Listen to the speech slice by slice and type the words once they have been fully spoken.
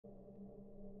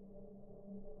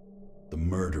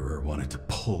murderer wanted to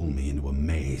pull me into a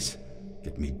maze,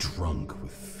 get me drunk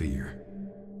with fear.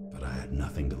 But I had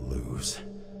nothing to lose,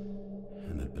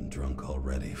 and had been drunk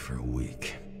already for a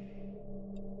week.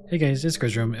 Hey guys, it's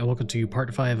Grisroom, and welcome to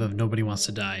part 5 of Nobody Wants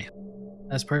to Die.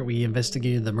 Last part we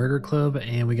investigated the murder club,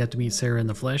 and we got to meet Sara in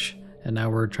the flesh, and now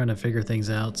we're trying to figure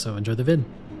things out, so enjoy the vid.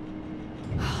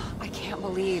 I can't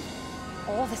believe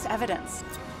all this evidence.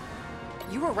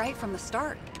 You were right from the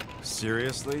start.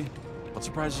 Seriously? What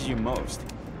surprises you most?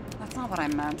 That's not what I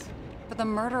meant. But the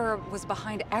murderer was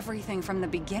behind everything from the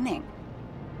beginning.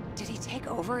 Did he take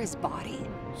over his body?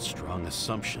 Strong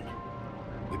assumption.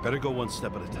 We better go one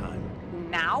step at a time.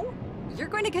 Now? You're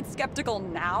going to get skeptical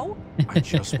now? I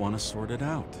just want to sort it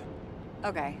out.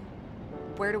 Okay.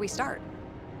 Where do we start?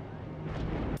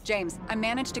 James, I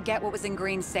managed to get what was in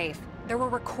Greene's safe. There were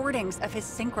recordings of his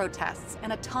synchro tests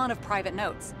and a ton of private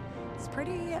notes. It's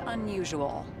pretty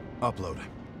unusual. Upload.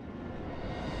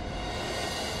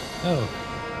 Oh,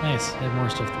 nice. Add more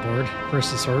stuff to the board. First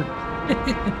to sort.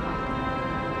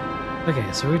 Okay,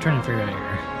 so what are we trying to figure out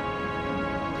here?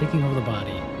 Taking over the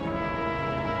body.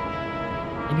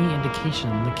 Any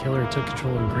indication the killer took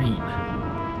control of Greene?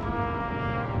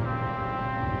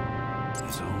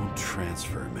 His own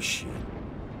transfer machine.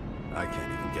 I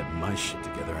can't even get my shit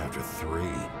together after 3.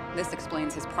 This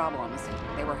explains his problems.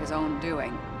 They were his own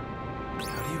doing.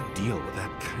 How do you deal with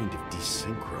that kind of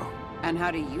desynchro? And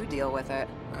how do you deal with it?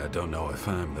 I don't know if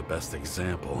I'm the best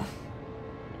example.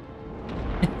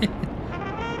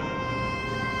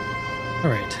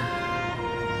 Alright.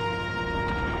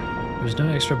 There was no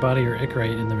extra body or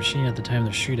Icarite in the machine at the time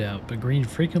of the shootout, but Greene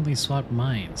frequently swapped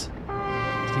minds.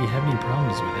 Did he have any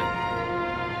problems with it?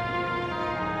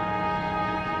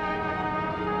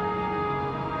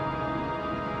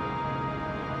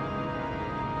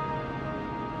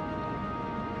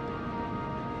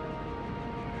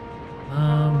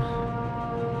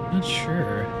 Not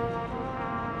sure.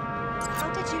 How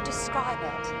did you describe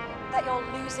it? That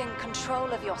you're losing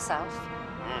control of yourself?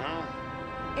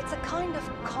 Mm-hmm. It's a kind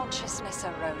of consciousness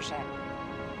erosion.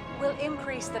 We'll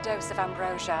increase the dose of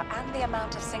ambrosia and the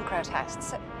amount of synchro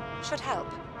tests. It should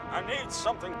help. I need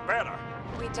something better.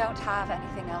 We don't have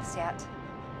anything else yet.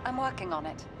 I'm working on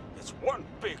it. It's one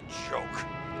big joke.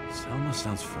 Selma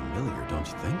sounds familiar, don't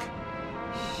you think?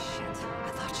 Shit, I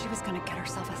thought she was gonna get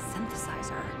herself a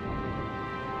synthesizer.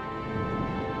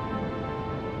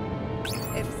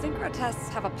 If synchro tests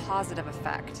have a positive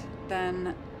effect,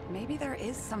 then maybe there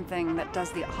is something that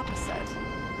does the opposite.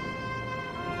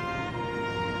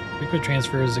 Liquid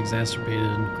transfers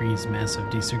exacerbated Greene's massive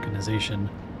desynchronization.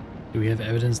 Do we have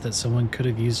evidence that someone could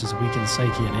have used his weakened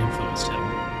psyche and influenced him?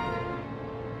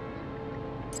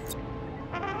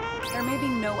 There may be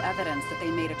no evidence that they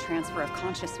made a transfer of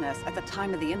consciousness at the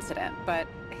time of the incident, but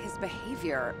his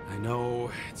behavior... I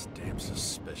know, it's damn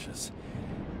suspicious.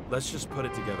 Let's just put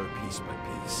it together piece by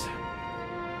piece.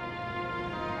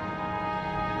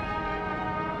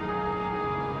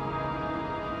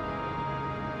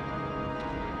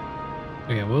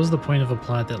 Okay, what was the point of a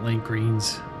plot that linked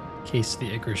Greene's case to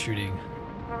the Icarus shooting?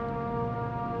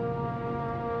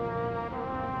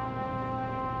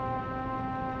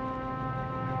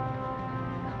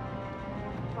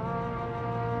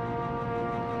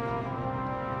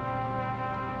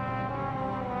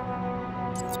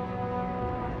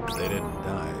 They didn't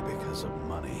die because of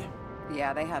money.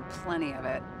 Yeah, they had plenty of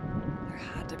it. There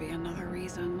had to be another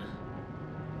reason.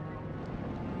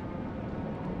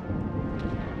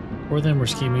 Or them were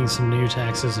scheming some new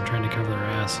taxes and trying to cover their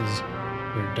asses.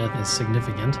 Their death is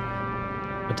significant.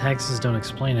 But taxes don't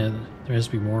explain it. There has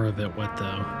to be more of it. What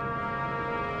though?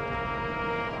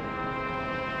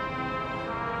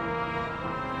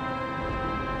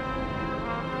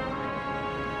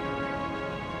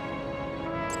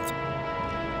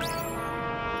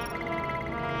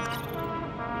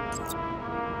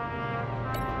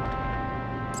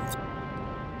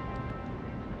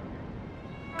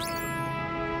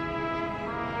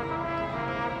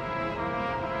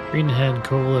 Greene had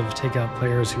Kovalev take out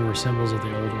players who were symbols of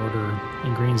the old order.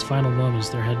 In Greene's final moments,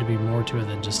 there had to be more to it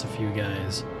than just a few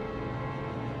guys.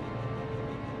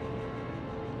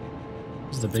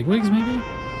 Was the bigwigs, maybe?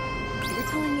 You're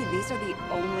telling me these are the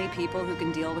only people who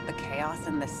can deal with the chaos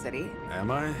in this city?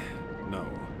 Am I? No.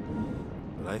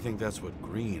 But I think that's what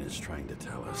Greene is trying to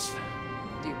tell us.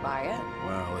 Do you buy it?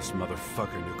 Well, this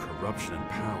motherfucker knew corruption and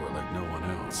power like no one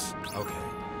else. Okay.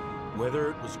 Whether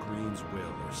it was Greene's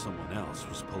will or someone else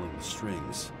was pulling the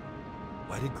strings,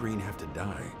 why did Greene have to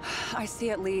die? I see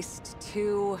at least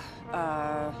 3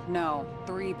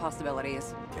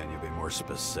 possibilities. Can you be more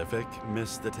specific,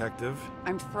 Miss Detective?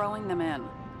 I'm throwing them in.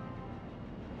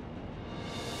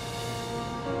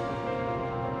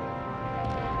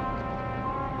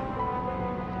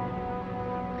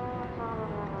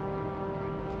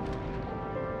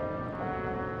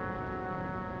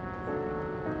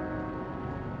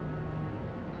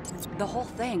 The whole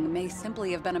thing may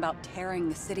simply have been about tearing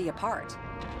the city apart.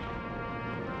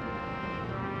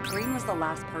 Greene was the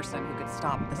last person who could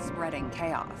stop the spreading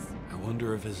chaos. I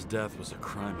wonder if his death was a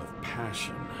crime of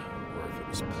passion, or if it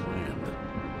was planned.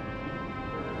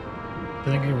 I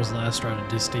think Greene was the last straw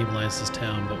to destabilize this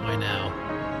town, but why now?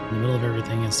 In the middle of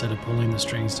everything instead of pulling the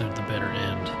strings to the better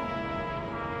end.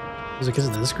 Was it because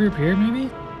of this group here,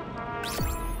 maybe?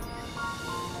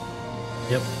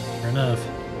 Yep, fair enough.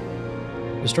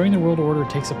 Destroying the world order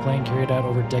takes a plan carried out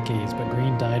over decades, but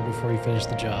Greene died before he finished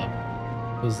the job.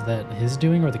 Was that his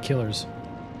doing or the killer's?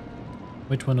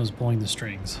 Which one was pulling the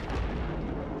strings?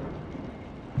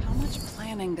 How much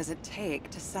planning does it take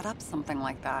to set up something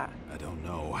like that? I don't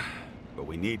know, but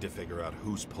we need to figure out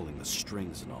who's pulling the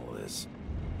strings in all of this.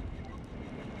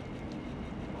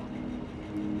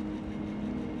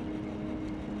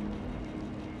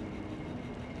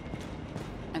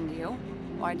 And you?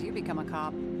 Why'd you become a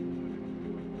cop?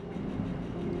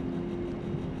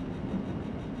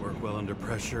 Work well under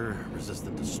pressure,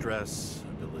 resistant to stress,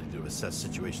 ability to assess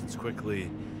situations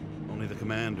quickly. Only the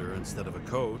commander instead of a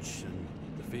coach, and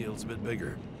the field's a bit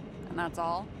bigger. And that's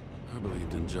all? I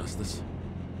believed in justice.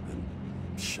 And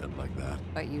shit like that.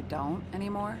 But you don't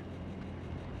anymore?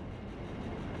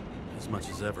 As much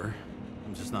as ever.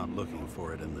 I'm just not looking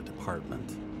for it in the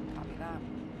department. Copy that.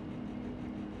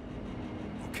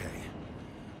 Okay,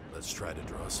 let's try to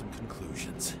draw some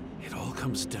conclusions. It all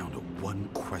comes down to one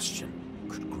question.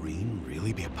 Could Greene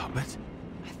really be a puppet?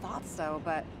 I thought so,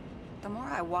 but the more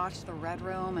I watch the Red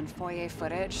Room and foyer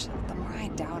footage, the more I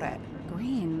doubt it.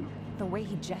 Greene, the way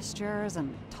he gestures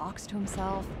and talks to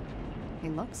himself, he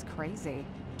looks crazy.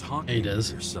 Talking He to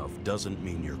does. yourself doesn't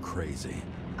mean you're crazy.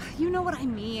 You know what I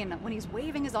mean, when he's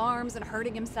waving his arms and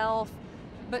hurting himself.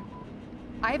 But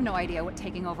I have no idea what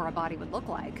taking over a body would look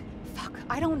like. Fuck,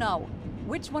 I don't know.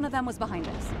 Which one of them was behind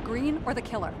this, Greene or the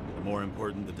killer? The more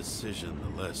important the decision,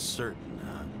 the less certain,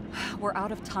 huh? We're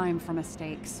out of time for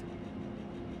mistakes.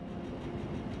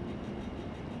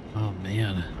 Oh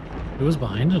man, who was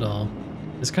behind it all?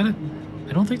 It's kind of...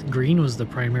 I don't think Greene was the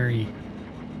primary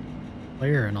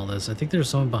player in all this. I think there's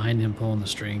someone behind him pulling the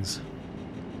strings.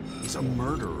 He's a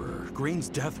murderer. Greene's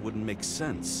death wouldn't make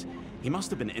sense. He must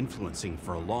have been influencing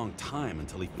for a long time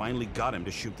until he finally got him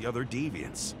to shoot the other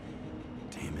deviants.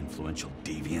 Damn influential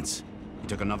deviants. He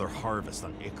took another harvest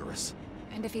on Icarus.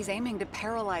 And if he's aiming to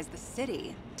paralyze the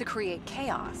city, to create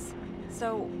chaos,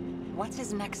 so what's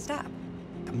his next step?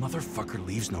 The motherfucker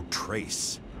leaves no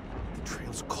trace. The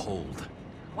trail's cold.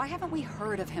 Why haven't we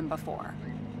heard of him before?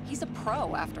 He's a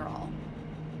pro, after all.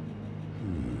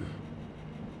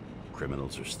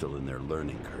 Criminals are still in their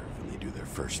learning curve when they do their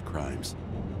first crimes.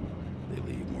 They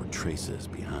leave more traces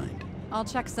behind. I'll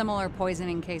check similar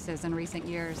poisoning cases in recent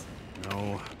years.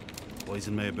 No,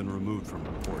 poison may have been removed from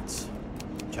reports.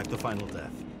 Check the final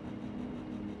death.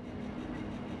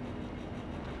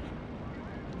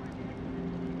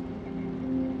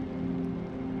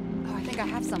 Oh, I think I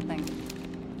have something.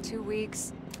 2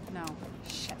 weeks. No,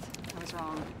 shit. I was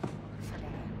wrong. Forget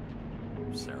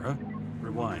it. Sara,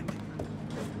 rewind.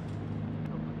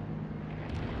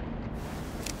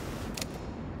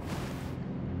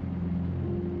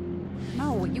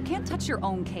 No, you can't touch your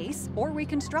own case, or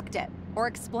reconstruct it, or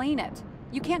explain it.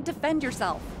 You can't defend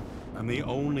yourself. I'm the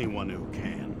only one who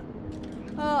can.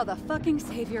 Oh, the fucking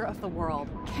savior of the world.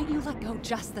 Can't you let go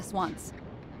just this once?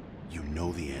 You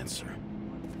know the answer.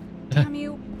 Damn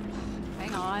you.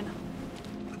 Hang on.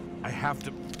 I have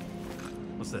to...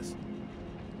 What's this?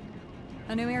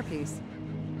 A new earpiece.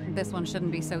 This one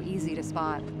shouldn't be so easy to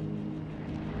spot.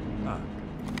 Ah,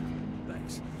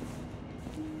 thanks.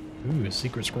 Ooh,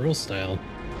 secret squirrel style.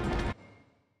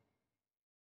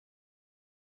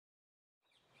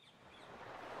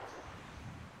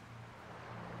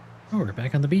 Oh, we're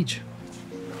back on the beach.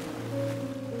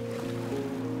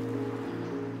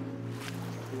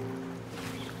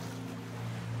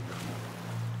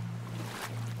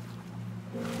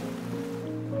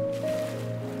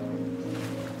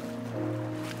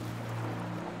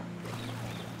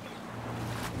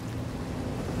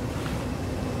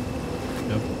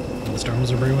 Yep, the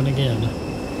storms are brewing again.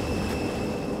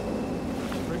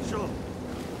 Rachel!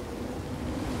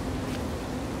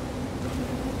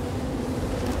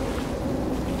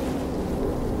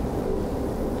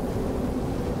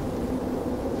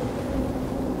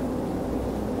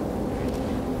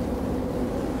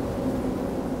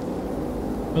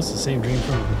 That's the same dream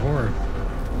from before.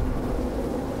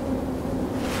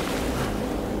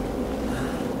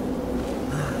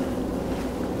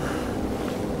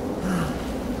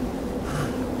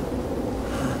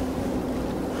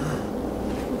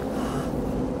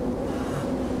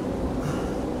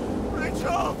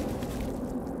 Rachel!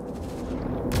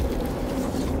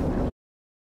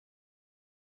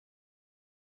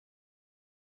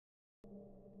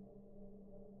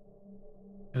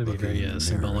 That'd be Looking in the very mirror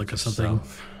symbolic at of something.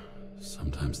 yourself,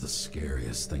 sometimes the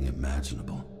scariest thing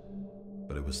imaginable.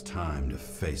 But it was time to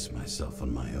face myself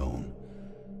on my own,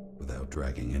 without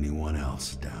dragging anyone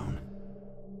else down.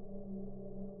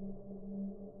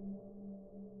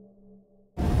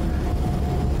 Riot,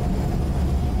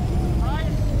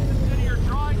 consider your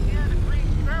drawing near the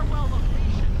Greene farewell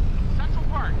location, Central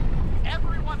Park.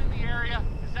 Everyone in the area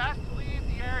is asked to leave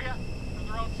the area for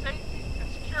their own safety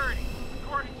and security,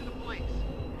 according to the police.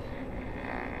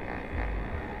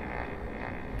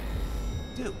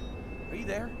 Dude, are you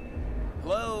there?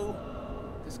 Hello?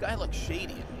 This guy looks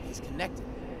shady. He's connected.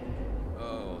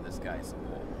 Oh, this guy's a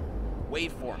hole.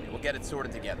 Wait for me. We'll get it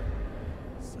sorted together.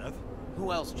 Seth?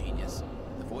 Who else, genius?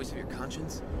 The voice of your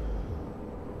conscience?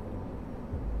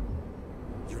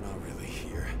 You're not really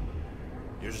here.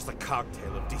 You're just a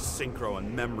cocktail of desynchro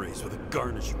and memories with a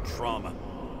garnish of trauma.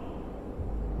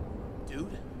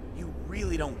 Dude, you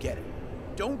really don't get it.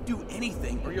 Don't do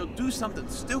anything or you'll do something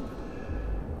stupid.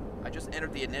 I just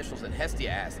entered the initials and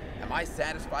Hestia asked, am I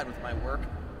satisfied with my work?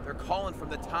 They're calling from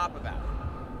the top about it.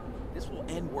 This will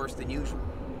end worse than usual.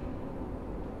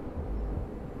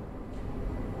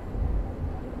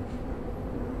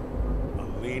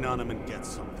 I'll lean on him and get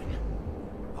something.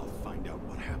 I'll find out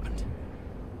what happened.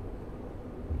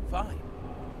 Fine.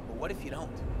 But what if you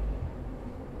don't?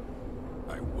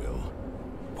 I will.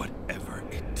 Whatever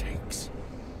it takes.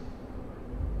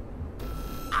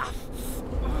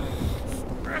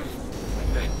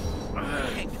 You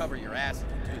can't cover your ass if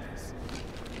you do this.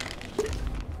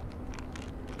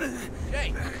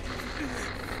 Jay!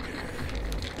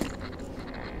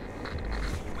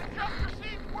 We just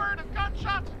received word of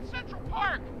gunshots in Central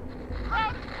Park. The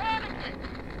crowd is panicking.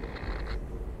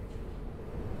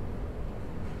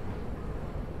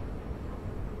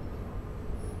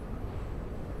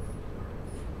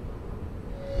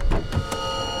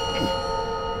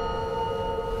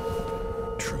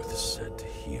 Truth is said to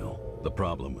heal. The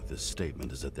problem with this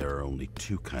statement is that there are only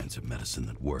two kinds of medicine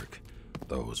that work.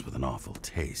 Those with an awful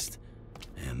taste,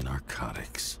 and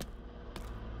narcotics.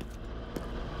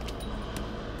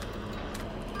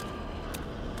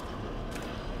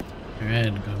 Alright,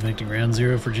 I'm going back to ground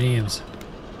zero for James.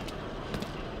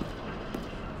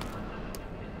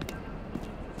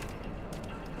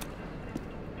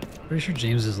 Pretty sure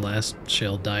James's last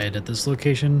shell died at this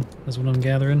location, is what I'm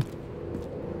gathering.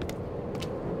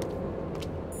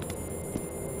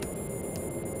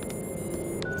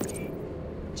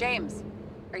 James,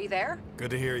 are you there? Good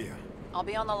to hear you. I'll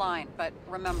be on the line, but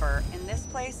remember, in this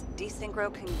place,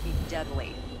 desynchro can be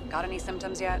deadly. Got any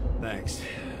symptoms yet? Thanks.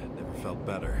 Never felt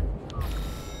better.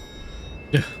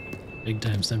 Big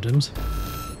time symptoms.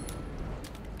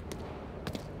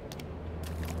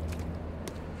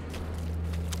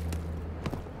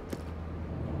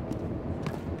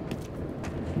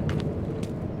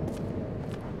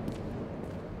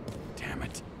 Damn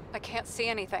it. I can't see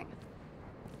anything.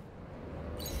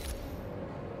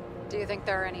 Do you think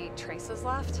there are any traces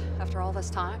left after all this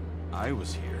time? I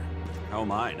was here. How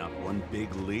am I not one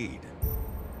big lead?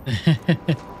 Most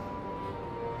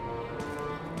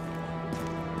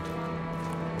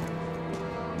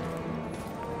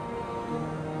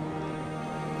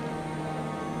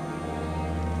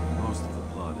of the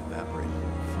blood evaporated in the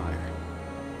fire.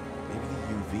 Maybe the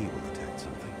UV will detect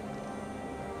something.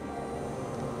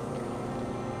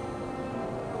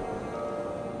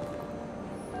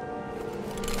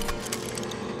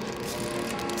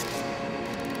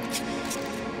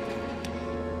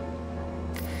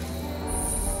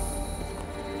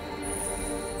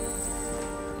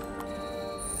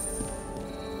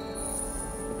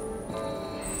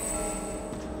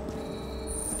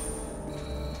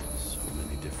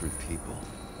 People.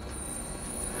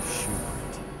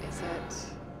 Schubert. Is it...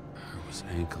 I was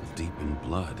ankle deep in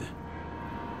blood.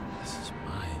 This is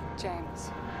mine.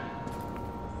 James?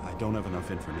 I don't have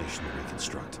enough information to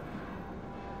reconstruct.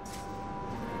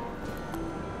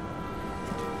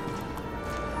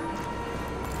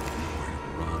 Nowhere to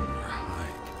run or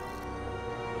hide.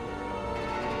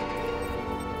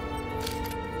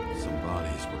 Some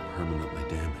bodies were permanently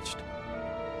damaged.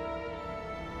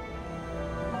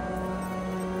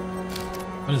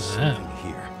 What is that? Something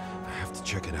here. I have to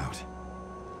check it out.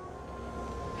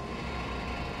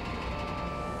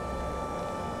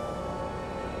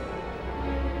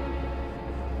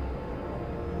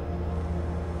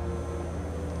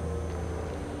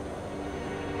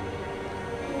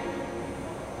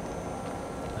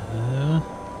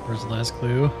 Where's the last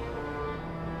clue?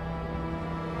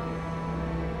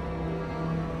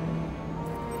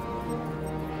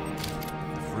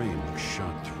 The frame looks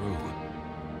shot through.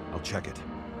 I'll check it.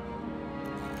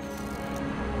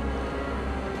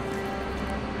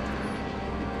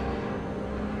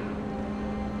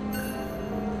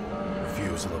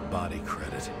 disposal of body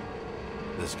credit.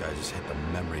 This guy just hit the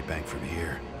memory bank from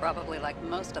here. Probably like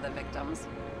most of the victims.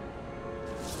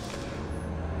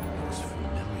 Looks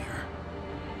familiar.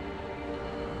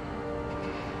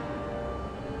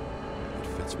 It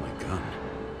fits my gun.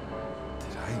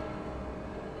 Did I?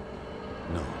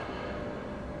 No.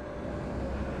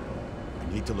 I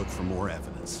need to look for more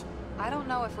evidence. I don't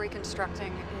know if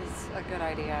reconstructing is a good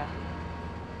idea.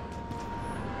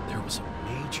 There was a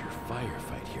major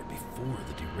firefight here before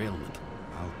the derailment.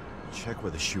 I'll check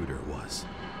where the shooter was.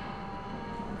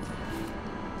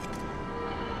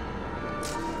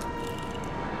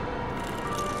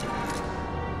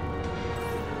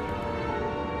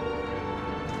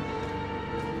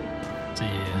 So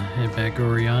yeah, head back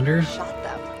over yonder. Shot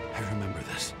them. I remember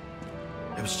this.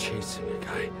 I was chasing a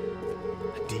guy.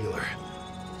 A dealer.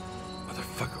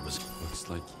 Motherfucker was... Looks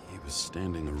like he was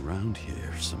standing around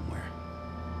here somewhere.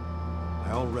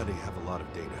 I already have a lot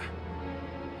of data.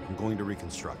 I'm going to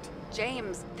reconstruct.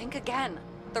 James, think again.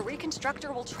 The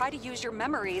reconstructor will try to use your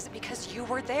memories because you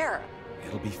were there.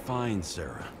 It'll be fine,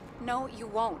 Sara. No, you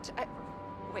won't.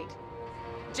 Wait.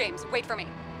 James, wait for me.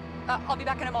 I'll be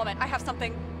back in a moment. I have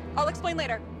something. I'll explain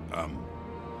later. I don't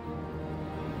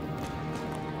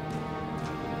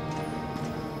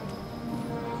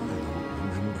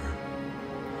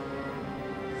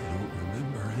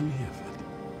remember any of it.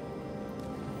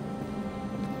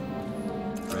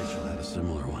 Rachel had a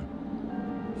similar one.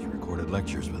 She recorded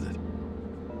lectures with it.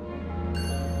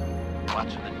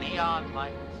 Watching the neon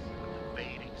lights of the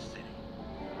fading city.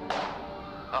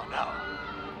 Oh no.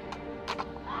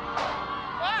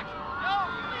 Fuck! No,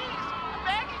 please! I'm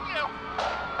begging you!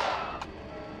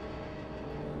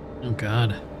 Oh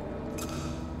god.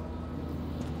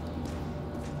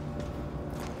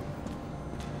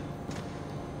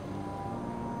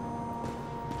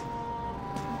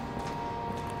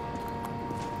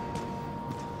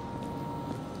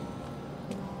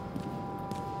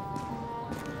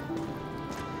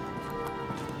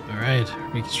 Alright,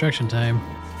 reconstruction time.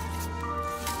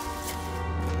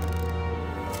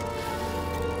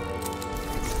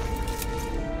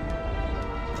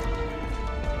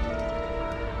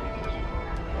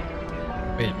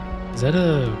 Wait, is that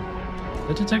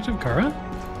Detective Karra?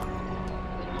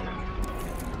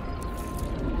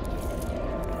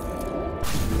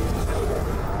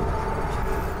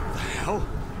 The hell?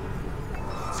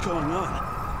 What's going on?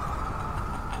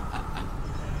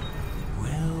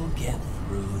 We'll get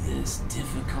through this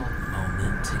difficult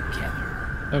moment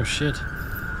together. Oh shit.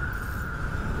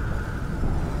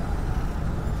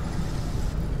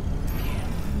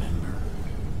 Can't remember.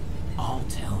 I'll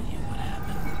tell you what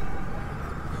happened.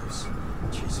 I was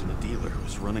chasing a dealer who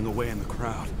was running away in the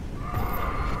crowd. You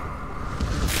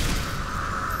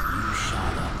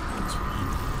shot up those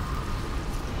people.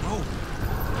 No!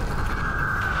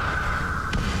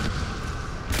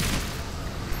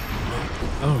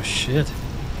 Oh shit.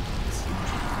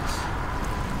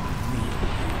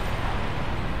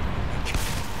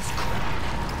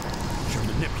 You're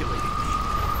manipulating me.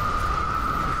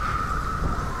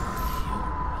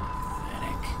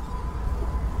 Pathetic.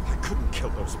 I couldn't kill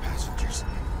those passengers.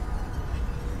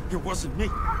 It wasn't me.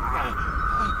 He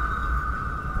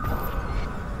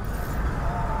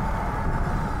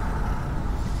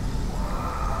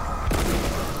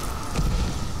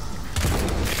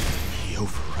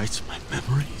overwrites my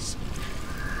memories.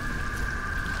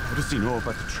 What does he know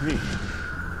about the train?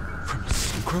 From a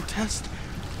synchro test?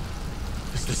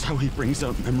 Is this how he brings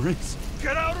out memories?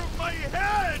 Get out of my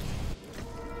head!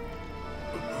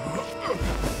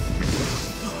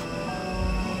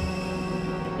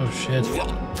 Oh shit.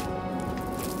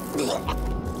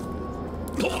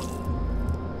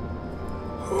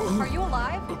 Are you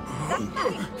alive? Is that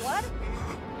fake blood?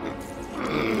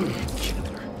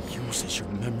 Killer uses your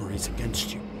memories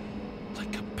against you.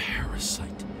 Like a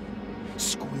parasite.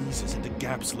 Squeezes into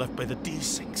gaps left by the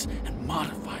desyncs and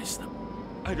modifies them.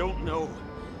 I don't know.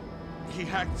 He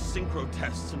hacked synchro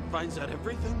tests and finds out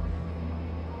everything?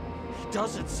 He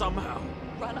does it somehow.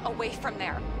 Run away from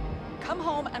there. Come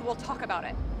home and we'll talk about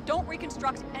it. Don't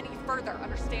reconstruct any further,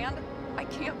 understand? I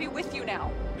can't be with you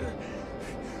now.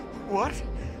 What?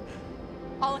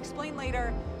 I'll explain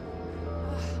later.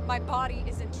 My body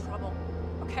is in trouble.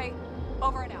 Okay?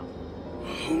 Over and out.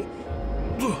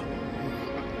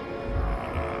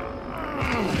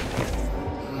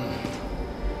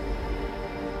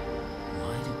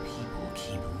 Why do people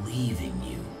keep leaving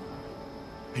you?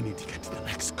 I need to get to the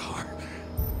next car.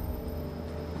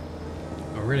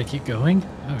 Oh, we're gonna keep going?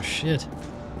 Oh shit.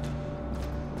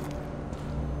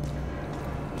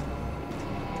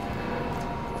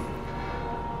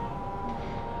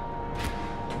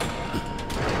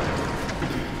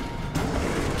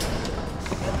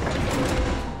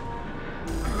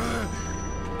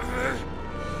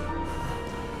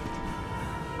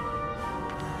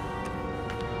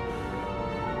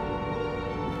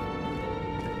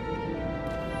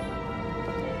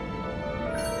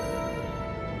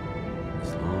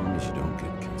 as you don't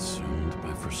get consumed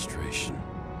by frustration.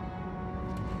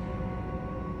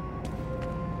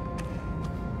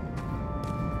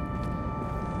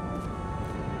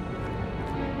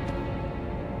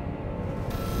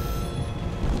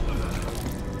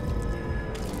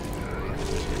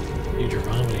 Dude, you're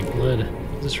vomiting blood.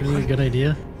 Is this really a good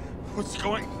idea? What's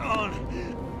going on?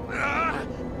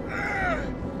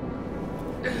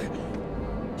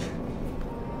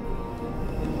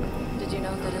 Did you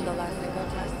know that in the last single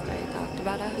test I talked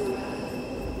about us?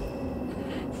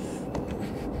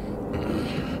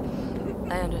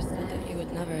 I understood that you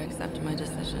would never accept my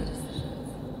decisions.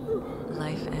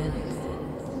 Life ends.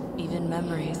 Even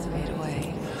memories fade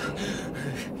away.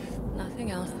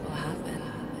 Nothing else will happen.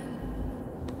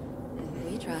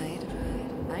 We tried.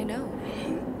 I know.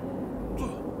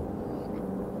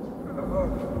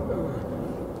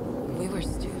 We were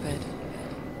stupid.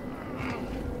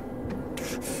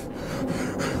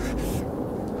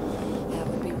 That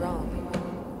would be wrong.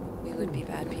 We would be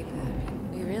bad people.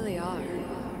 We really are.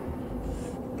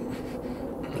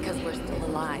 Because we're still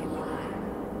alive.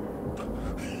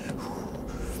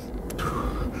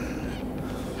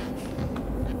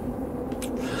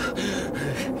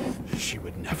 She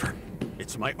would never.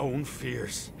 It's my own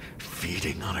fears,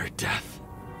 feeding on her death.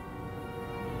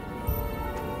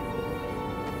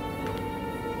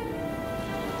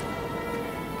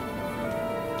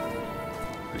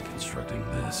 Reconstructing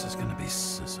this is gonna be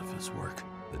Sisyphus work.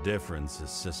 The difference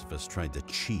is Sisyphus tried to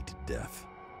cheat death,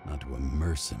 not to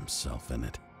immerse himself in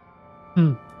it.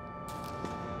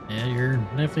 Yeah, you're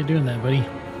definitely doing that, buddy.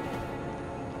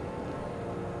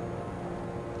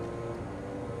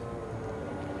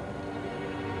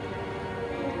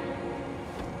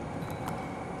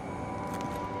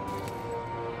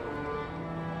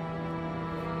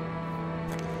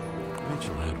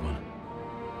 Rachel had one.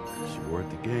 She wore it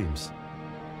to games.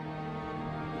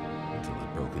 Until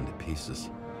it broke into pieces.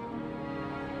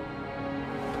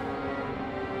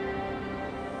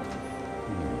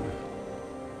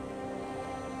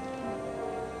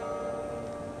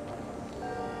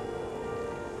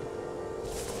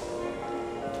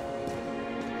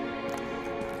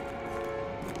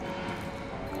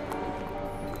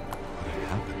 What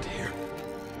happened here?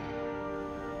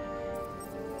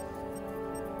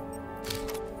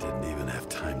 Didn't even have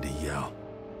time to yell.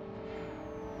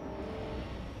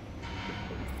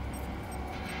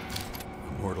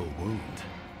 A mortal wound.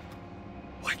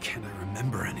 Why can't I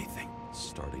remember anything? It's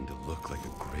starting to look like a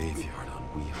graveyard on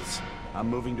wheels. I'm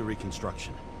moving to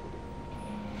reconstruction.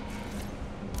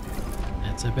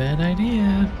 That's a bad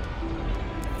idea.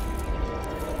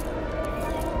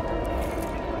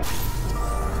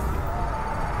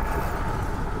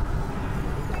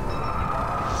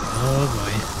 Oh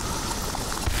boy.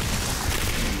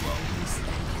 You always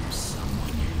think you're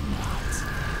someone you're not.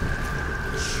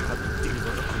 Shut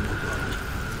dealer on the road.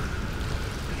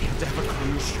 I had to have a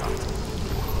clean shot.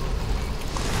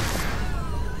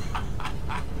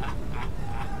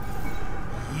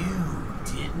 You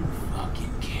didn't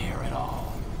fucking care at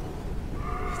all.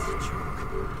 It's a joke.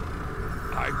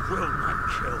 I will not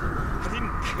kill. I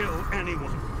didn't kill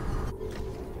anyone.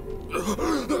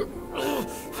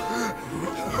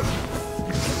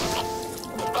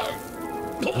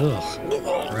 Ugh.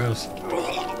 Gross. You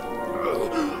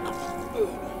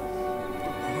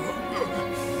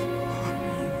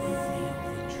feel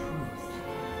the truth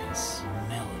and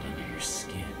smell it under your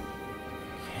skin.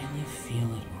 Can you feel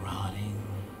it rotting?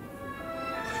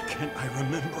 Why can't I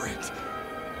remember it?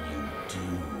 You do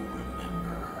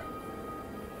remember.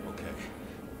 Okay.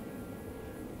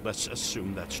 Let's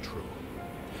assume that's true.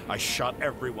 I shot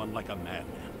everyone like a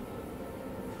madman.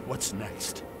 What's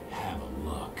next? Have a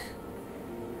look.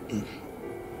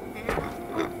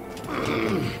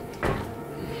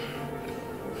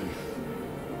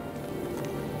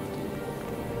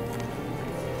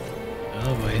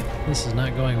 Oh boy, this is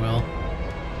not going well.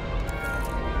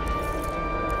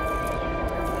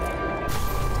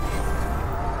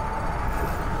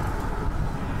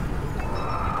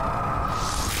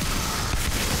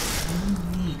 You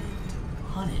needed to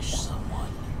punish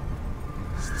someone.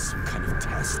 Is this some kind of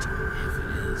test? If it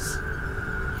is,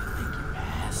 you think you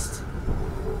passed?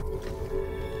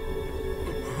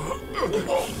 I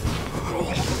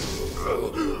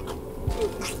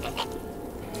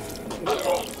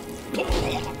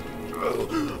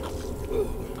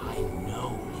know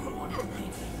you want to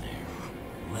leave them there.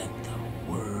 Let the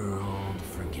world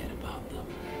forget about them,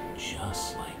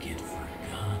 just like it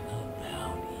forgot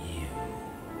about you.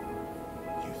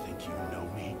 You think you know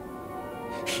me?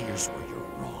 Here's where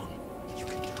you're wrong. You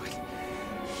can do it.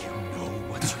 You know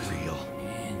what's real.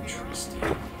 Interesting.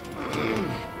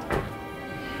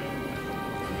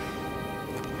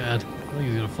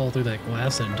 fall through that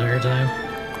glass the entire time.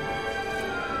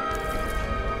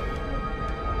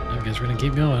 I guess we're gonna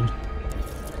keep going.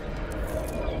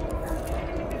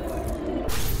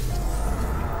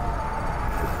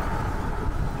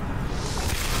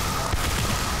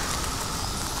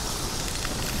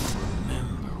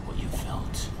 Remember what you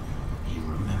felt. You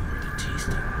remember the taste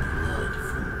of blood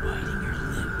from biting your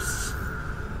lips.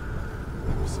 I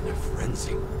was in a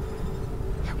frenzy.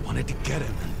 I wanted to get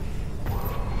him.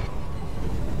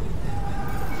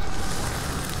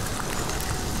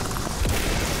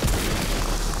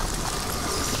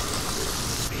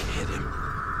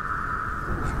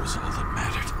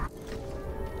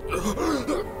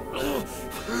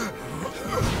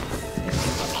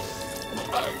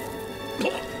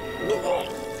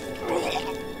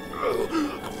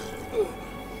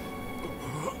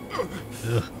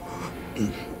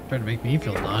 Trying to make me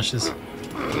feel nauseous. He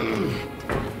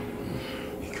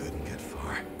couldn't get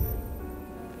far.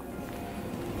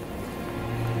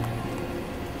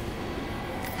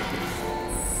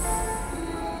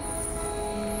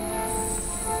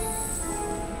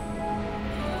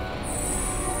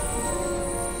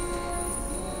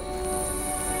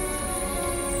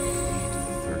 Lead to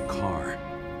the third car.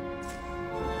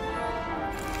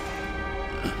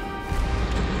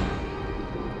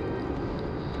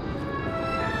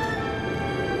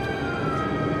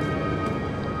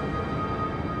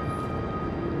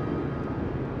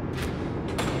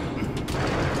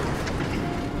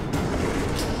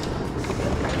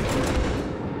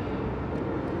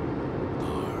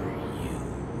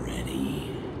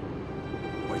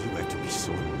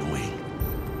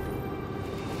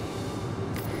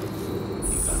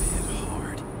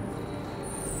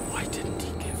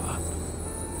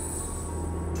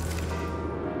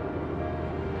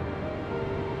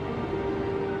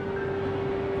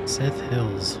 Seth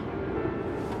Hills. Is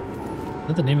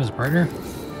that the name of his partner?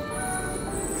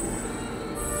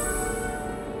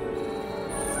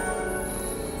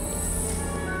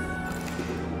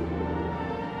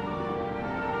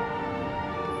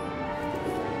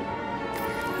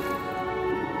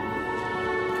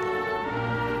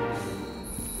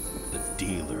 The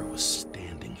dealer was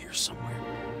standing here somewhere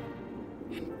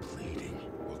and bleeding.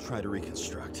 We'll try to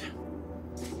reconstruct.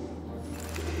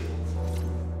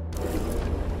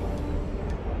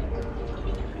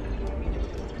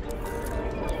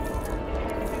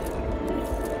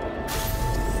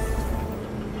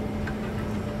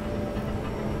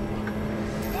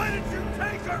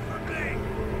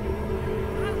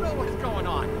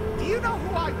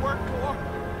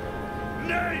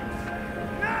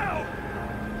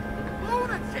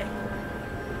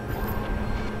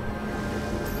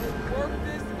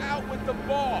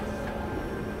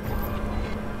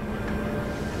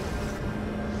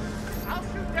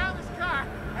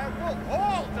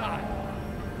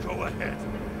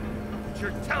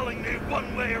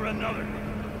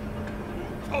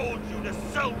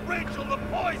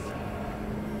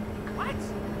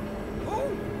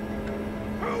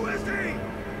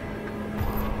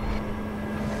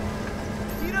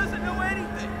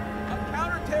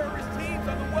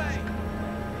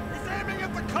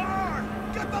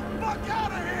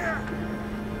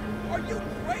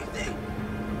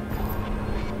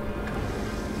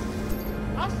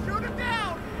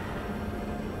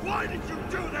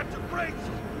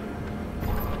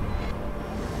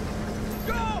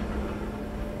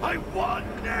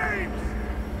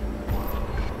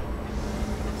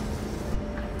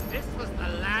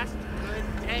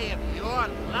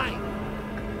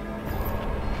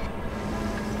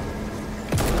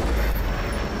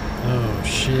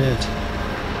 Shit.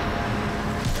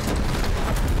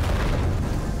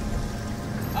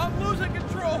 I'm losing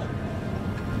control.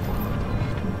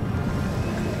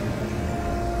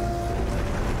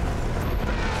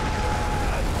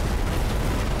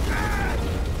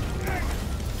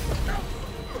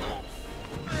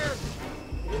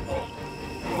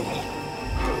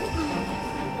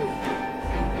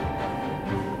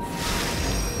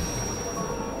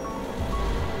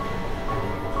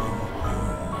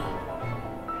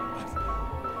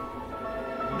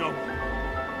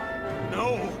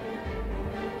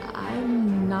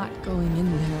 Going in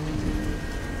there.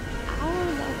 Our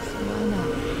luck's run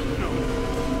out. No.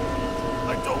 I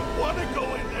don't want to go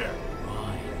in there.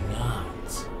 Why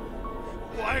not?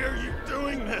 Why are you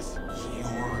doing this?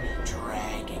 You're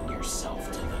dragging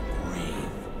yourself to the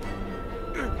grave.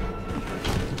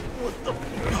 What the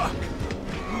fuck?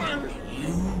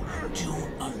 You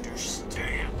don't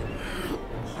understand.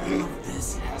 All of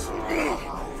this has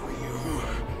power over you.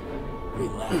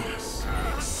 Relax and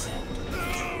accept the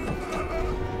truth.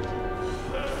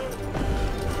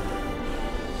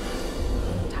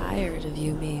 tired of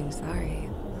you being sorry.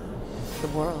 The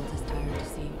world is tired to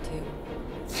see you too.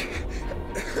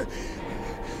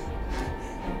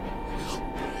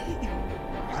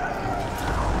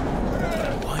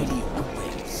 Why do you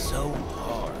cling so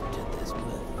hard to this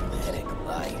pathetic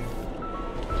life?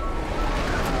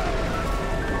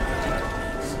 It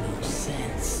makes no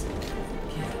sense.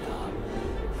 Get up.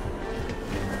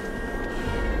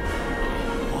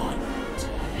 I want to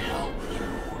help you.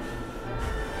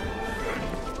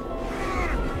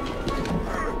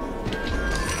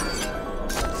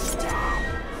 Stop.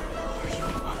 Are you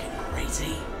fucking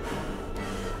crazy?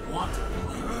 Want to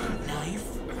play with a knife?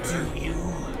 Do you?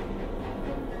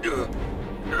 We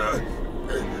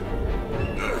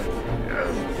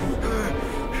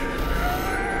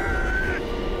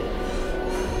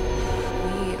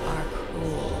are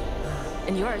cruel.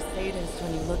 And you're a sadist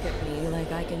when you look at me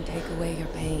like I can take away your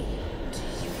pain. Do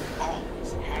you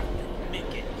always have to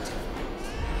make it?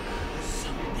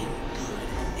 Something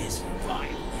good is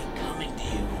finally coming to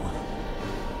you.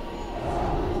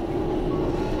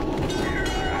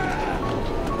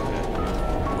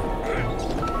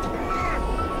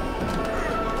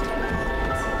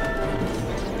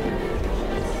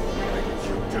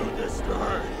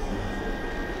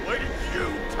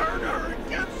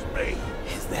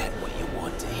 Is that what you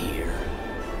want to hear?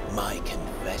 My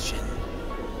confession?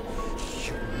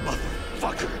 You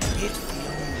motherfucker! It's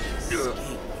the only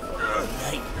escape from the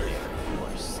nightmare you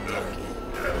are stuck in.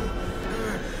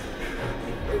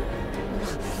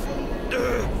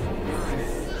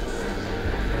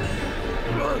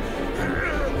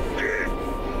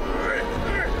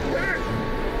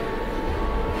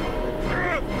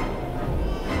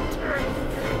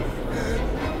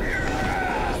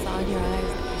 I saw in your eyes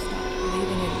that you stopped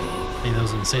believing in me. Hey, that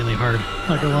was insanely hard.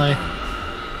 Not gonna lie.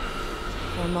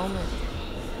 For a moment,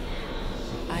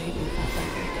 I even felt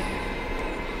like I cared.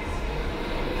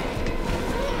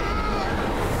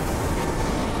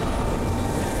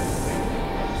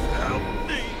 Help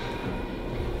me!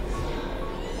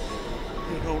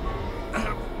 I don't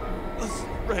have the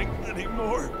strength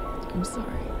anymore. I'm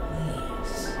sorry.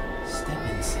 Please, step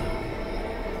inside.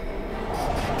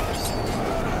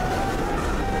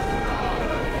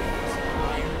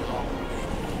 Tired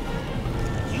already.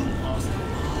 You lost a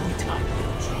long time ago,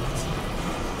 James.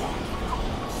 Walking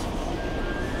calls.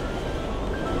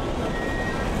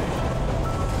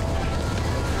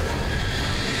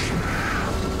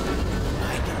 I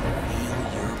can feel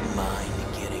your mind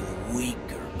getting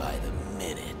weaker by the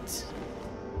minute.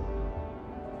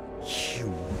 You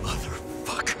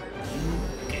motherfucker! You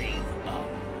gave up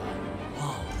a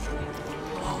long,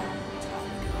 long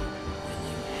time ago when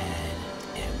you had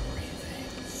everything.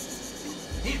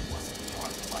 It wasn't your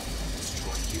life that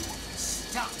destroyed you.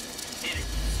 Stop it.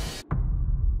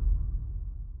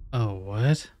 Oh,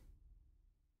 what?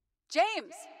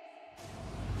 James!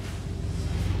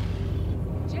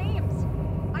 James!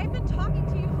 I've been talking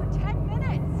to you for 10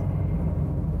 minutes!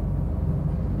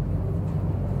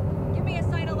 Give me a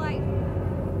sign of life.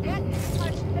 Get in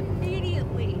touch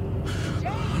immediately.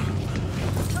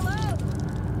 James! Hello?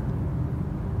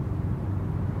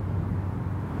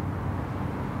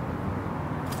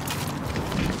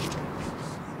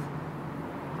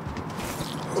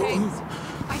 James,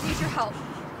 I need your help.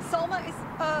 Salma is,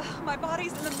 my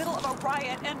body's in the middle of a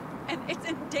riot and it's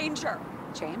in danger.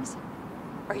 James?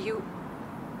 Are you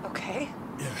okay?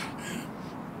 Yeah.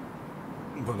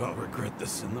 But I'll regret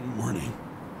this in the morning.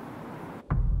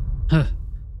 Huh.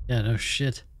 Yeah, no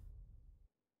shit.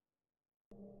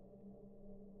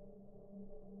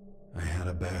 I had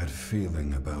a bad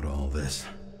feeling about all this.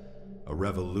 A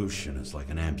revolution is like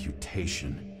an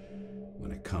amputation.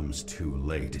 When it comes too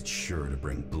late, it's sure to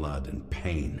bring blood and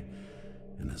pain,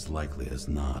 and as likely as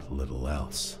not, little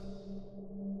else.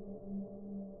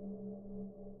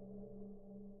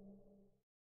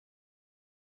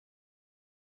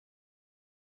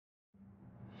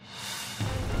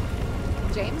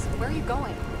 James, where are you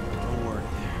going? Don't worry,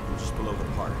 I'm just below the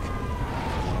park. I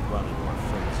want to run into our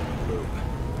friends in the loop.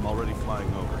 I'm already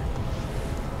flying over.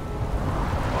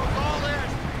 Close all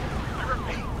airspace. I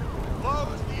repeat,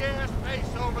 close the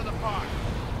airspace over the park.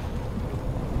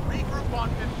 Regroup on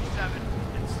 57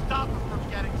 and stop them from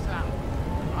getting south.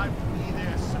 I will be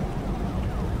there soon.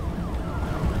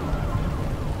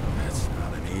 It's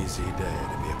not an easy day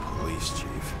to be a police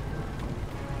chief.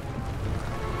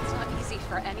 It's not easy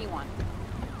for anyone.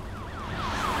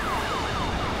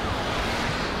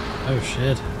 Oh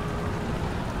shit.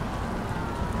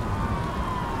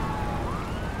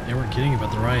 They weren't kidding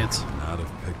about the riots. Not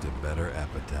have picked a better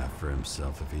epitaph for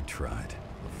himself if he tried.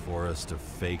 A forest of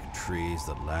fake trees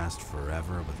that last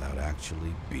forever without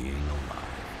actually being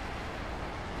alive.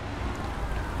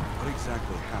 What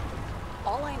exactly happened?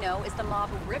 All I know is the mob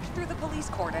ripped through the police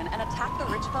cordon and attacked the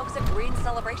rich folks at Greene's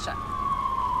celebration.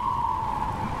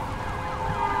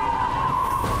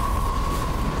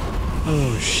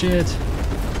 Oh shit.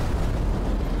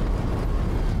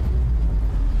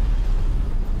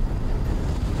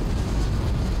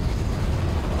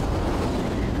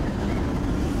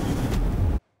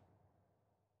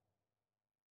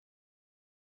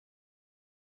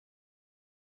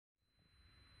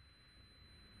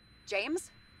 James?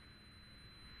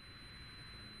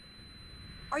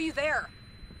 Are you there?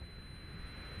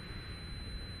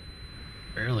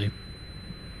 Barely.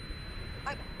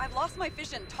 I've lost my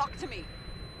vision. Talk to me.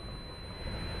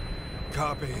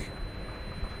 Copy.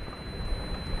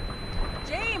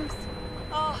 James!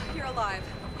 Oh, you're alive.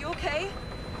 You okay?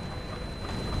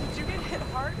 Did you get hit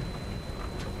hard?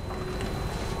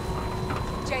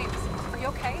 James, are you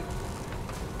okay?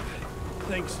 I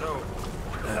think so.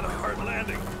 I had a hard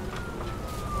landing.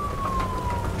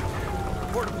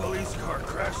 Report a police car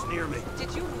crashed near me.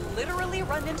 Did you literally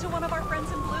run into one of our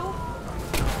friends in blue?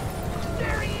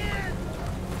 There he is!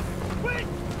 Quick!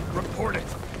 Report it.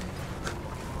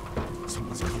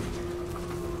 Someone's coming.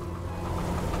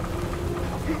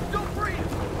 Don't breathe!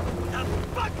 The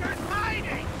fucker's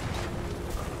hiding!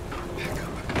 Pick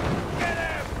up. Get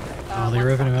him! Oh, they're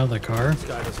ripping him out of the car? This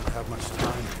guy doesn't have much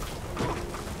time.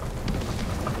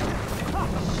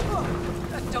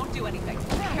 Don't do anything. I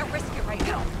can't risk it right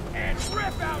now. And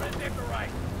rip out a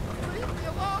Nicorite! Leave me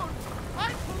alone!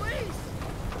 I'm police!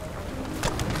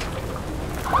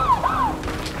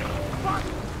 Fuck!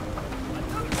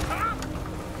 Another cop?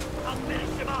 I'll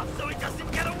finish him off so he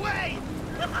doesn't get away!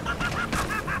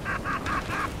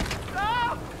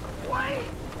 Stop! Wait!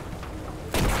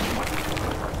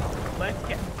 Let's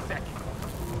get second.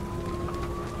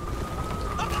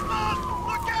 Up above!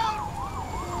 Look out!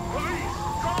 Police!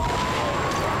 Call!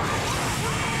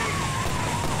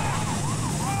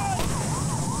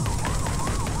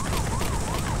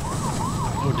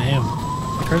 Oh damn.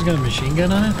 The car's got a machine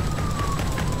gun on it?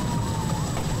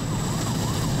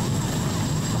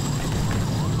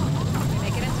 Did we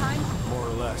make it in time? More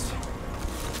or less.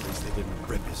 At least they didn't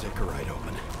rip his Icarite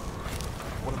open.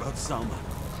 What about Selma?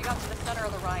 She got to the center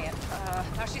of the riot.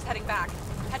 Now she's heading back.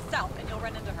 Head south and you'll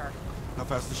run into her. How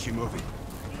fast is she moving?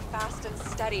 Pretty fast and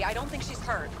steady. I don't think she's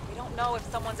hurt. We don't know if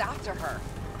someone's after her.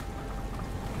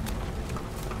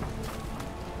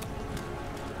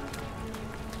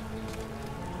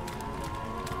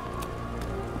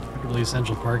 I believe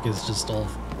Central Park is just all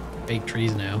fake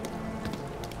trees now.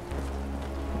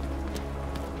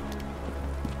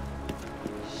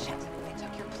 Shit, they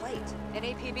took your plate. An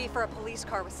APB for a police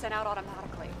car was sent out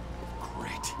automatically.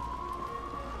 Great.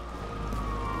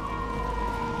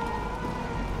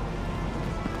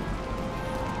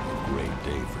 A great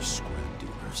day for scrap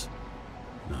dealers.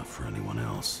 Not for anyone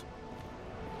else.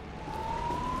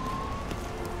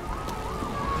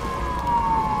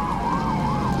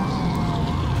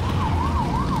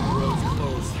 The road's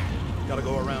closed. Gotta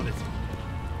go around it.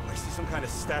 I see some kind of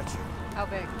statue. How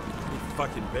big? Pretty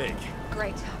fucking big.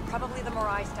 Great. Probably the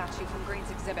Morai statue from Greene's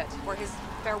exhibit, where his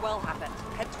farewell happened.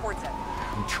 Head towards it.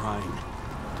 I'm trying.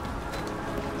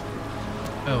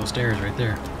 Oh, stairs right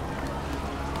there.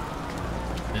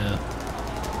 Yeah.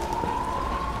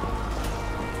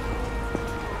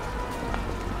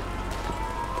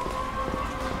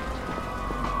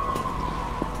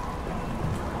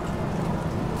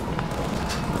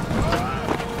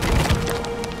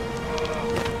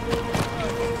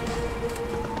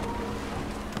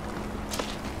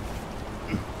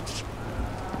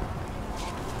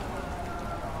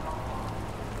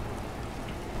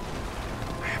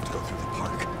 I have to go through the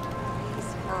park.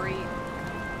 Please hurry.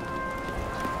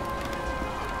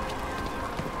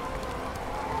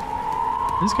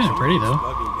 This is kind of pretty though.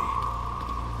 Bugging me.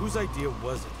 Whose idea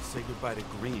was it to say goodbye to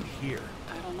Greene here?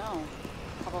 I don't know.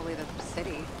 Probably the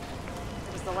city.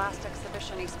 It was the last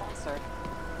exhibition he sponsored.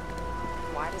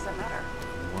 Why does it matter?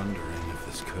 I'm wondering if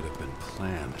this could have been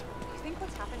planned. Do you think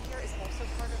what's happened here is also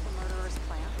part of the murderer's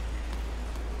plan?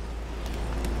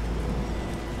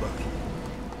 Look,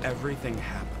 everything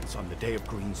happens on the day of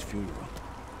Greene's funeral.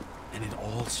 And it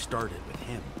all started with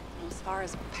him. As far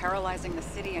as paralyzing the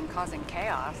city and causing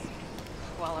chaos,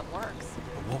 well, it works.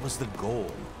 But what was the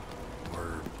goal?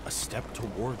 Or a step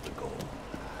toward the goal?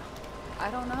 I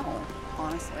don't know,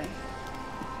 honestly.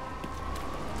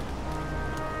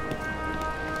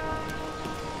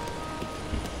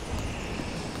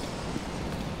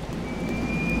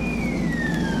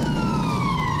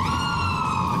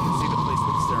 I can see the place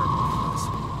where the ceremony was.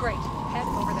 Great. Head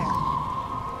over there.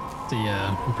 The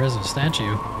impressive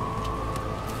statue.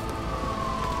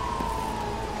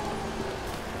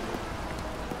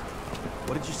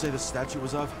 What did you say the statue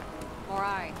was of?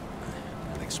 Morai.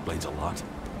 That explains a lot.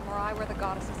 Morai were the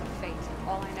goddesses of fate.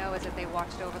 All I know is that they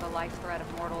watched over the life thread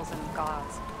of mortals and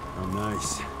gods. Oh,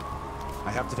 nice.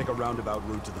 I have to take a roundabout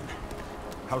route to them.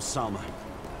 How's Salma?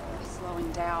 Slowing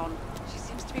down. She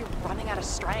seems to be running out of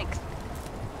strength.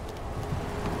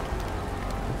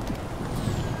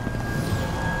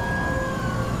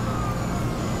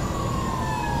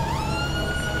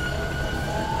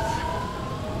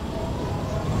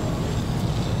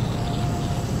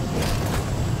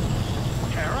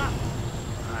 Karra?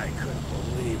 I couldn't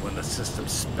believe when the system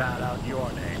spat out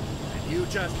your name, and you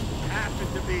just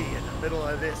happened to be in the middle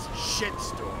of this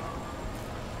shitstorm.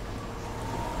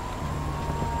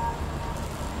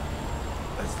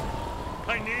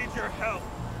 I need your help.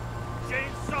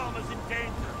 James Salma's in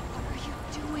danger. What are you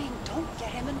doing? Don't get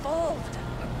him involved.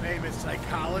 The famous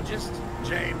psychologist,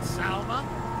 James Salma?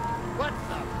 What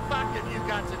the fuck have you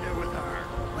got to do with her?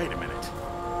 Wait a minute.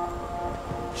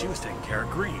 She was taking care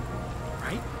of Greene,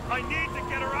 right? I need to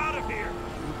get her out of here.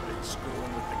 You've been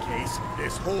screwing with the case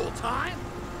this whole time?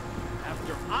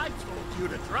 After I told you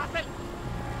to drop it?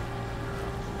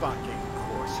 Fucking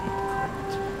course you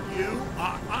couldn't. You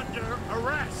are under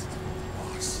arrest.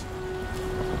 Boss.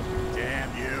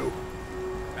 Damn you.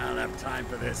 I don't have time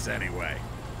for this anyway.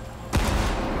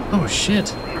 Oh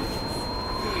shit.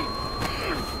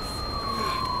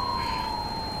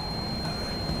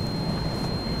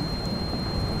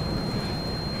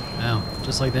 Wow,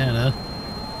 just like that, huh?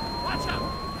 Watch out!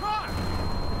 Car!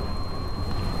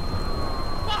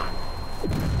 Fuck!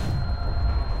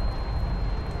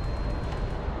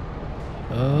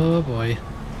 Oh boy.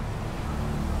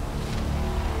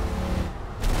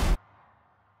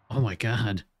 Oh my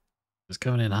god. It's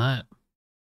coming in hot.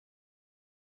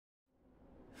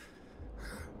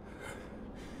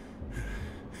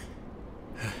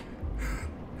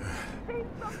 Say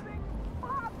something!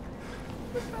 Fuck!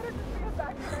 This better just be a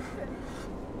bad connection.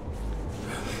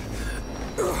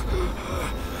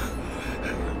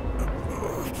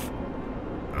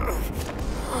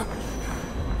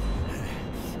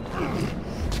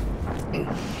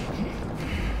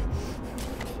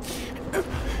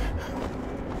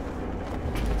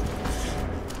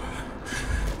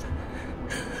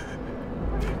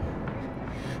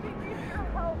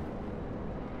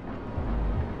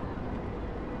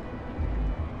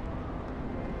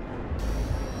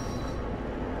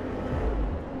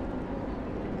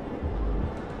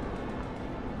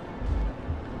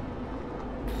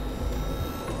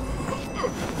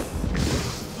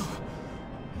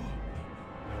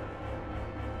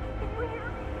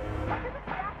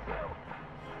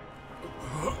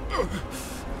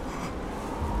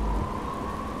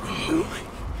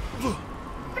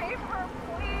 Save her,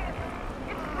 please!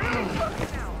 It's really broken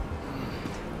now!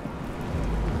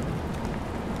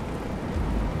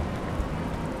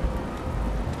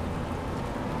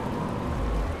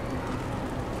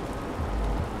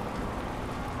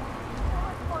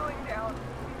 It's slowing down.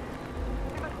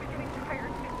 She must be getting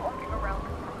tired. She's walking around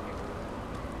confused.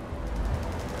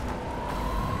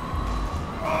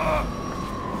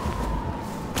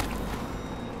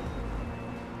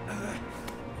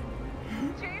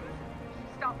 James,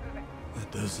 stop moving. That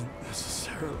doesn't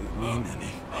necessarily mean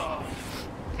anything.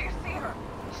 Do you see her?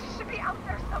 She should be out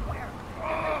there somewhere. Oh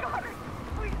my God,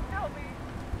 please help me.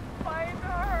 Find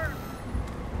her.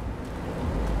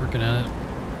 Working on it.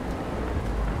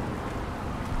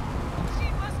 She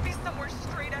must be somewhere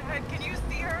straight ahead. Can you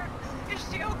see her? Is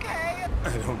she okay?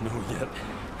 I don't know yet,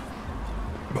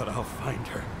 but I'll find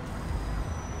her.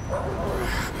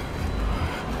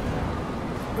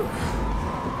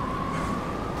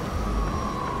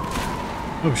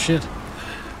 Oh shit.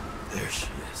 There she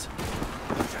is.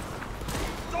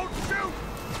 Don't shoot!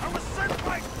 I was sent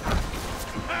by...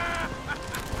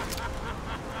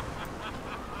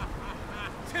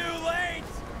 Too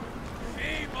late!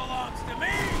 She belongs to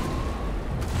me!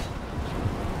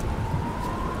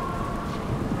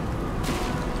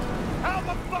 How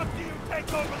the fuck do you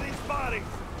take over these bodies?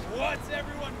 What's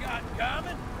everyone got in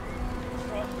common?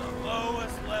 From the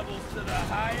lowest levels to the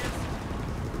highest?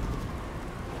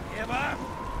 Give up?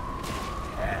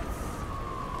 Tess.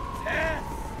 Tess.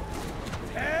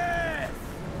 Tess.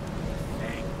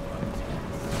 Think of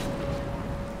Tess.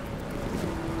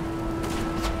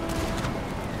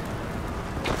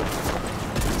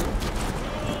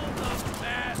 Rule the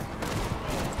master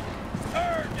rule.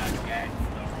 Turned against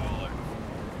the rulers.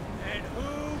 And who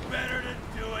better to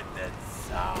do it than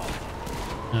Sal?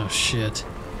 Oh shit.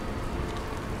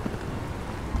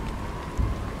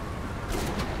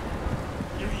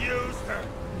 You used her.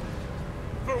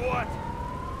 For what?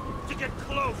 To get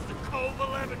close to Cove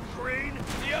 11, Greene.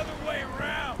 The other way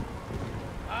around.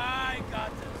 I got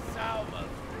to Salma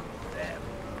through them.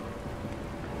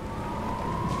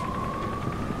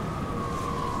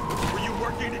 Were you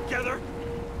working together?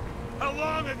 How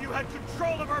long have you had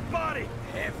control of her body?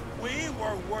 If we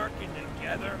were working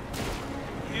together,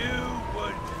 you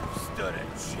wouldn't have stood a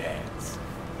chance.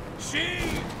 She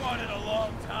fought it a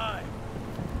long time.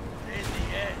 In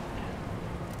the end,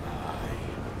 I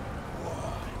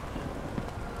won.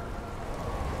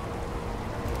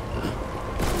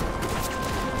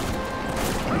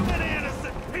 How many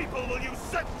innocent people will you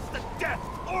sentence to death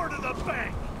or to the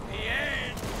bank? The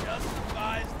end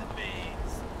justifies the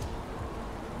means.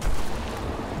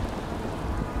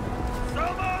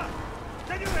 Selma!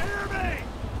 Can you hear me?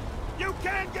 You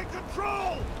can't get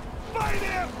control! Fight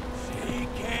him! She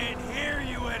can't hear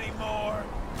you anymore.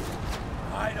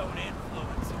 I don't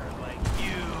influence her like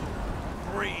you,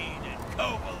 Greene, and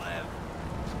Kovalev.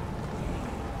 We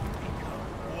become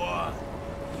one.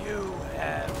 You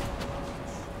have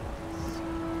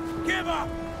give up!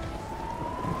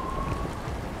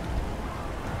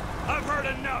 I've heard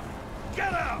enough!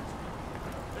 Get out!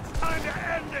 It's time to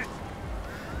end it!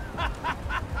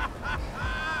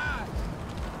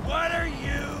 What are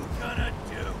you gonna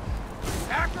do?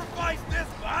 Sacrifice this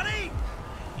body?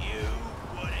 You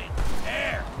wouldn't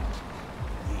care.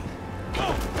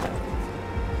 Go!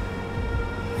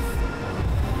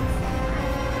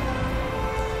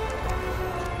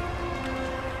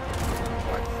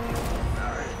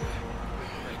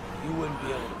 You wouldn't be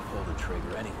able to pull the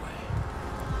trigger anyway.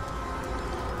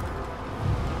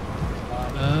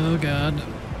 Oh god.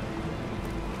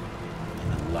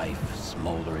 And the life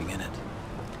smoldering in it.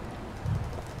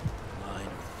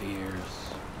 Blind fears,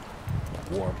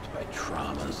 warped by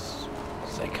traumas,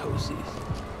 psychoses.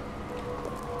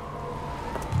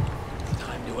 It's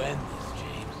time to end this,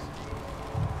 James.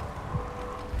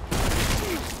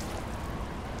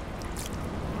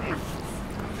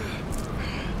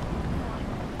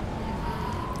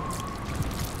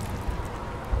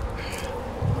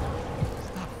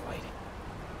 Stop fighting.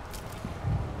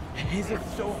 Is it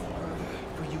so hard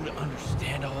for you to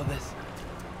understand all of this?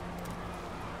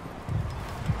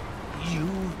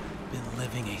 You've been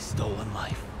living a stolen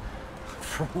life.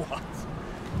 For what?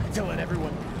 To let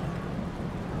everyone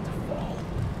fall.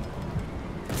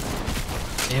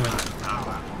 Damn it.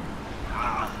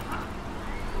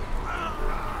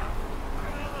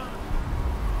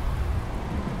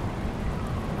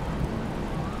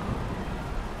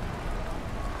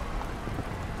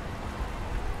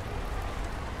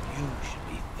 You should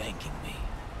be thanking me.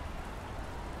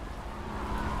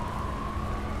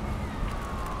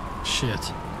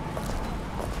 Shit.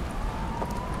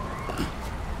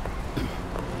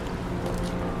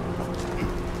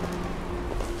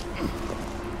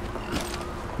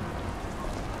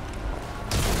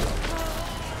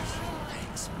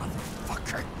 Thanks,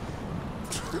 motherfucker.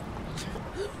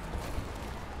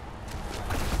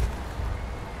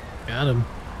 Got him.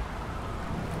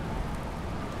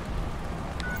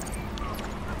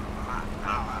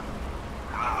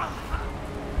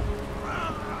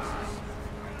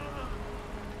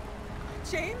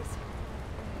 James?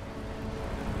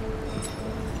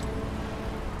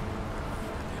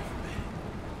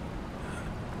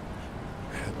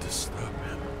 I had to stop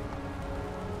him.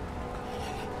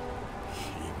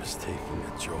 He was taking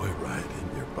a joyride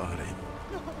in your body.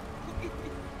 No, please.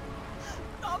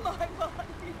 Not my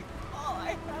body. All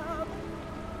I have.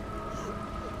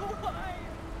 Why?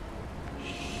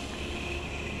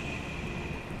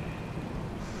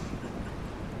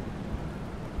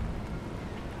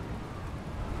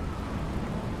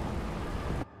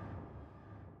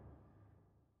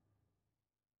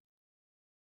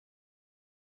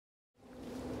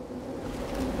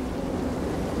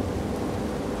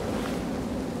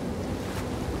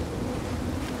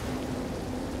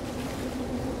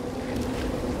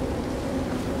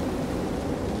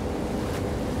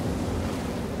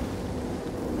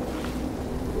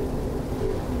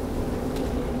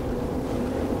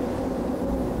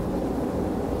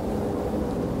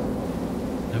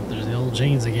 Nope, there's the old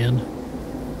Janes again.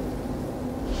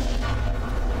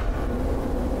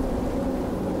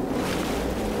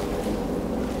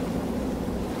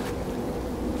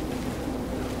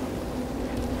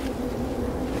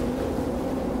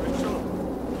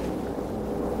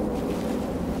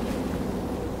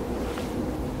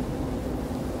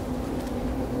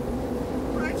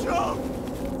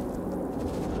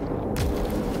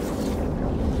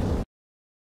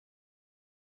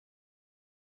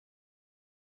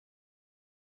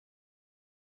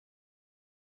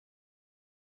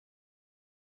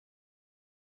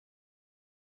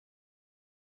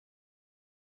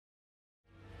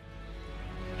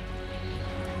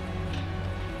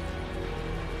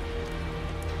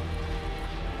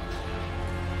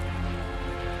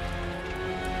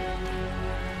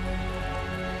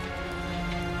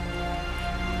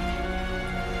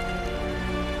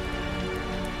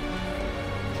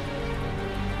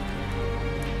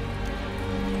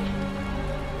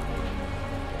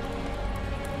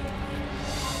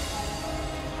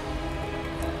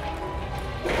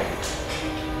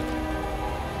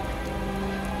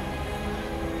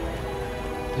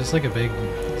 Is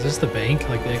this the bank?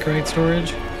 Like the Icarite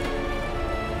storage? It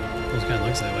kind of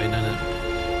looks that way, doesn't it?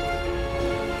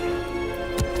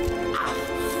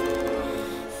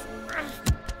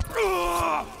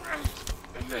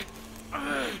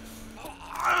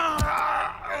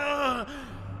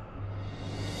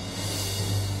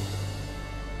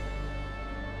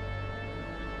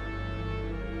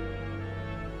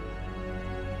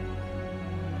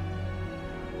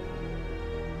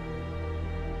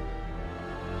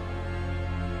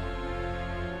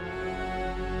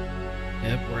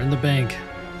 Yep, we're in the bank.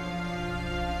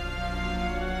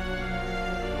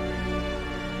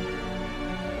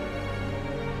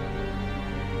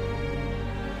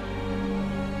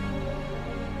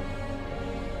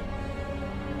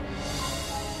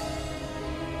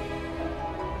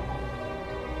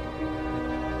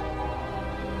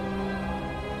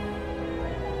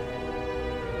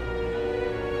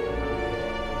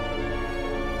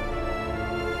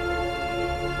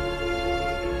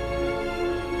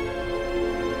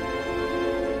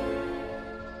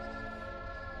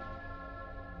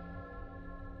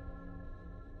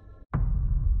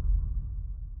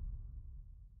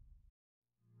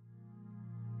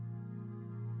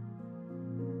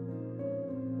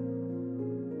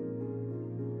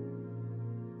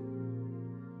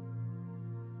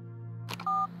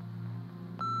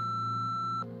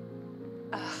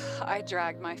 I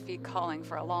dragged my feet calling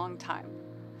for a long time.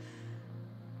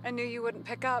 I knew you wouldn't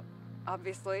pick up,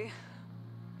 obviously,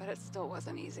 but it still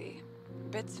wasn't easy.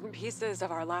 Bits and pieces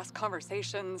of our last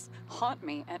conversations haunt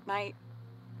me at night.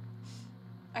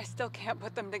 I still can't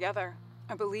put them together.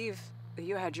 I believe that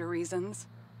you had your reasons.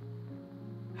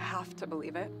 I have to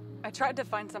believe it. I tried to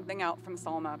find something out from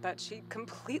Salma, but she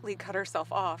completely cut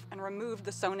herself off and removed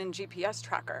the Sonin GPS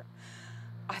tracker.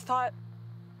 I thought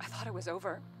it was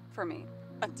over for me.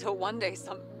 Until one day,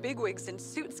 some bigwigs in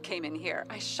suits came in here.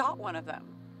 I shot one of them.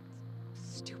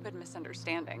 Stupid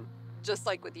misunderstanding, just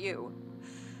like with you.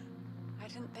 I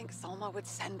didn't think Salma would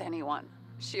send anyone.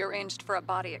 She arranged for a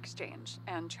body exchange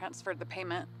and transferred the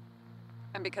payment.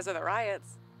 And because of the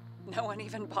riots, no one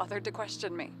even bothered to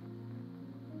question me.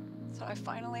 So I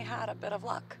finally had a bit of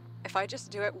luck. If I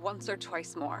just do it once or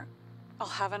twice more, I'll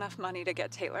have enough money to get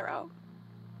Taylor out.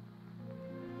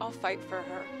 I'll fight for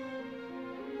her.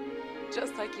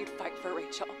 Just like you'd fight for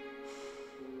Rachel.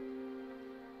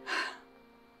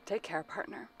 Take care,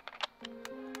 partner.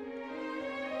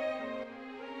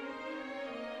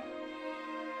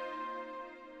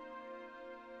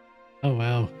 Oh,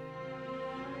 wow.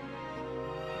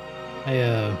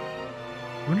 I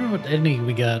wonder what ending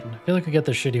we got. I feel like we got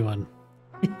the shitty one.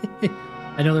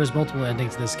 I know there's multiple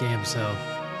endings in this game, so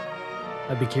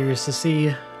I'd be curious to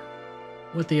see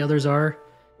what the others are.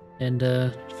 And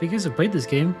if you guys have played this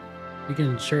game, you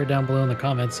can share it down below in the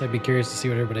comments. I'd be curious to see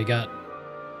what everybody got.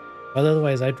 But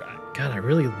otherwise, God, I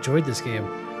really enjoyed this game.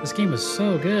 This game is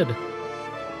so good.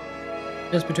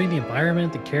 Just between the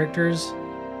environment, the characters,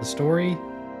 the story,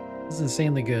 it's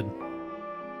insanely good.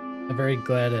 I'm very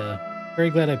glad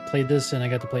I played this and I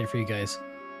got to play it for you guys.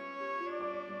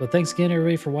 Well, thanks again,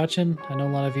 everybody, for watching. I know a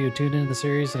lot of you tuned into the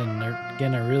series, and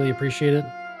again, I really appreciate it.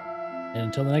 And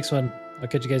until the next one, I'll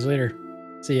catch you guys later.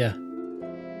 See ya.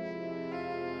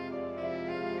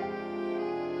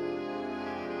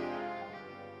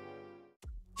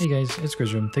 Hey guys, it's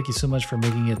Grisroom. Thank you so much for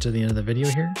making it to the end of the video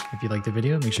here. If you liked the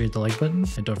video, make sure you hit the like button,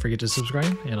 and don't forget to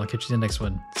subscribe, and I'll catch you in the next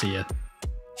one. See ya.